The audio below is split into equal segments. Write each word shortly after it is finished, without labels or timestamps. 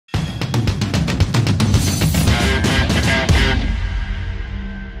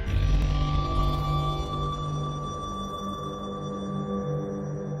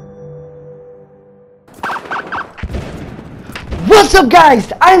What's up guys,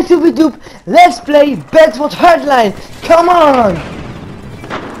 I'm Soufian-GTA. Let's play Battlefield Hartline. Come on!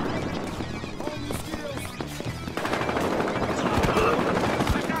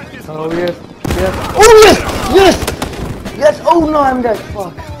 Oh yes, yes. Oh yes, yes, yes. Oh no, I'm dead.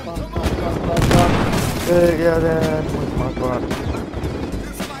 Fuck. Yeah, that was my part.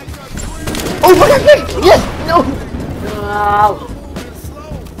 Oh fuck! Yes, no.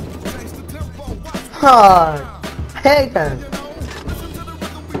 Ah, hey then.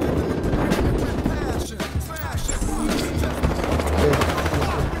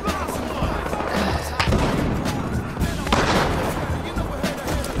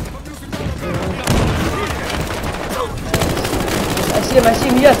 I see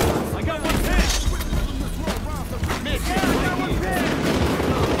him, yes!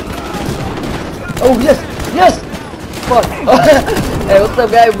 Oh, yes! Yes! Fuck! Hey, what's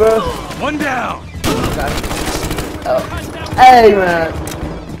up, guy, bro? One down! Oh. Hey, man!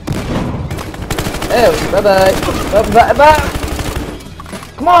 Hey, bye-bye! Bye-bye!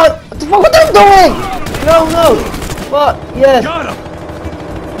 Come on! What the fuck? What are you doing? No! What? Yes! Got him!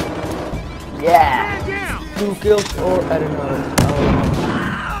 Yeah! 2 kills or I don't know.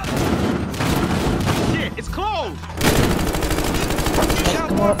 Shit, it's closed!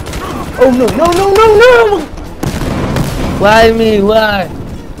 Come on. Oh no! Why me? Why?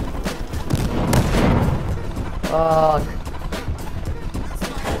 Fuck.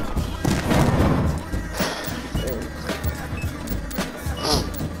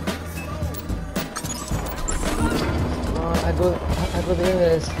 I go the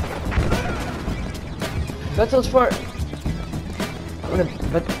this. Battles for. I don't know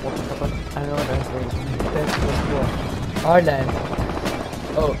what that's Battles for Hartline.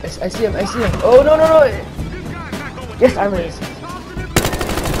 Oh, I see him. Oh no! Yes, I'm in.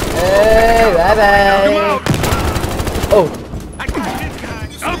 Hey, bye bye. Oh. I'm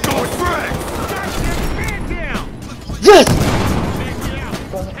going frag! Yes.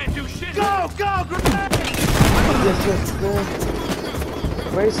 Go! Yes, go.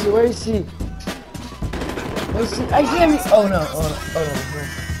 Where is he? I see him. Oh no.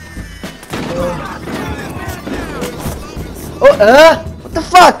 What the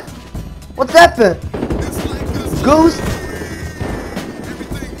fuck? What's happened? Ghost?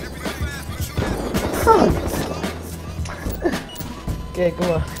 Fuck. Okay,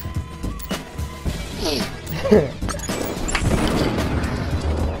 come on.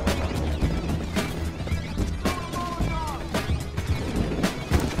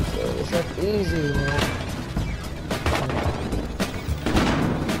 It's not easy, man.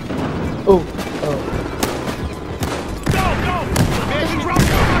 Oh.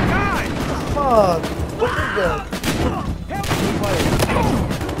 Fuck! What is that?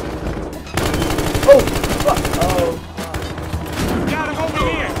 Oh! Fuck! Oh! Got him over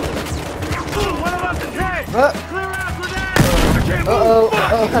here! One of us is dead! Huh? Clear out grenade! Oh,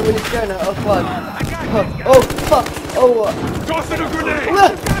 I'm really scared now. Oh fuck! Oh fuck! Oh! Toss it a grenade!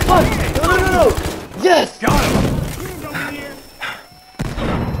 Fuck! No! Yes! Got him!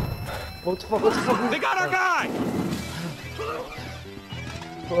 What the fuck? They got our guy!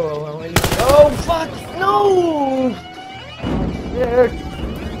 Oh fuck! No! I'm scared.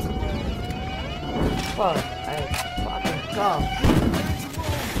 Fuck! I fucking come.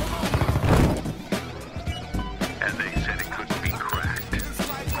 And they said it couldn't be cracked.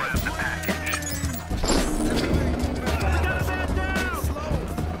 Grab the package.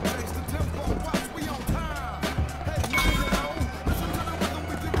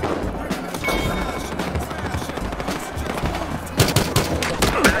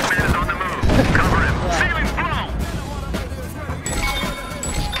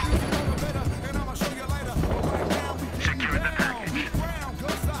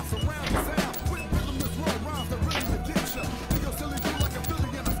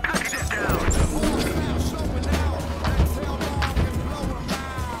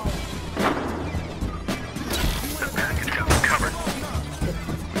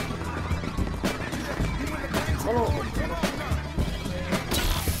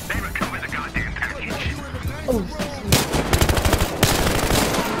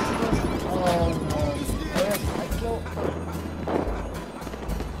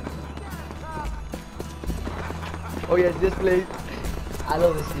 Oh yes, this place. I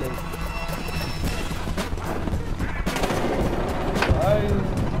love this place.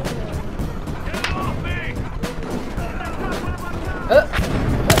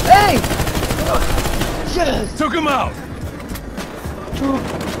 Hey! Yes! Took him out! 2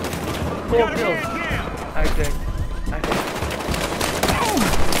 4 kills. Okay. Oh,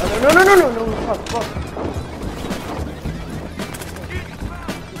 no, fuck.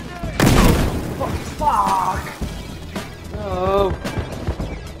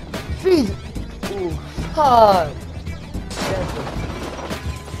 Fuck!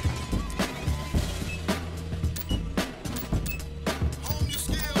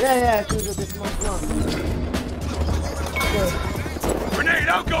 Yeah, come on. Okay. Grenade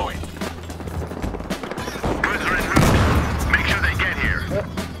outgoing! Goods are en route. Make sure they get here.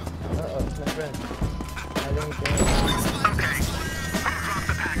 Uh-oh, it's my friend. I think Okay. Who dropped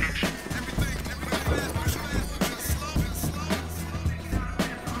the package?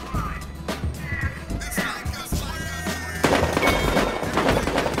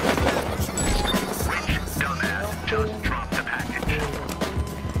 Which dumbass just dropped the package?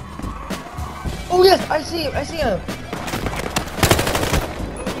 Oh yes, I see him.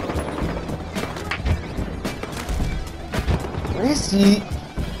 Where is he?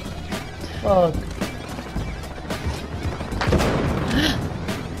 Fuck.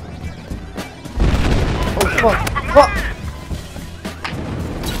 Oh fuck.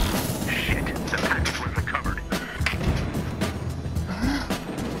 Shit, the package was recovered.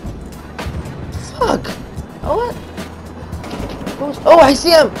 Fuck. Oh what? Oh, I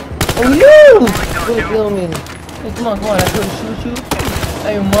see him. Oh no! He's gonna kill me. Hey, come on. I couldn't shoot you.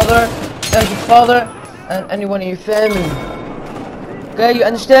 And your mother, and your father, and anyone in your family. Okay, you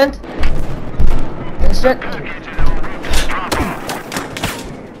understand? You understand?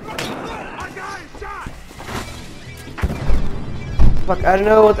 Fuck, I don't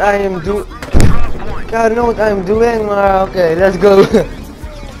know what I am doing. I don't know what I'm doing, but okay, let's go.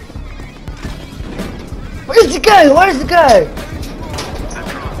 Where's the guy?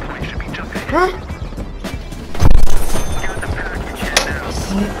 Huh?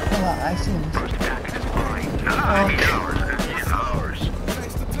 I see him.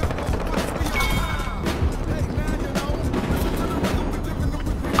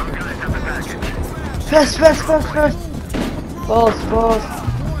 Fast. False.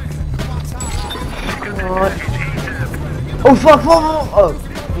 Come on. Oh fuck. Oh.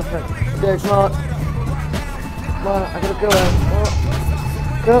 Okay, come on. I gotta go.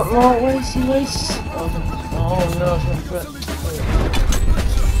 Come on, where is he? Oh no, it's my friend.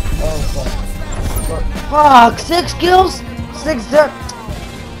 Oh fuck. 6 kills? 6 death?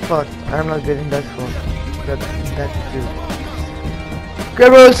 Fuck, I'm not getting that far. That's too. Okay,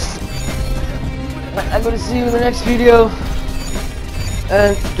 bros. I'm gonna see you in the next video.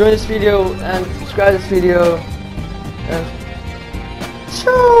 And join this video and subscribe this video. And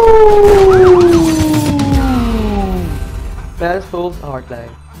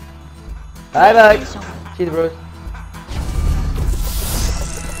Hartline. Bye. See you, bros.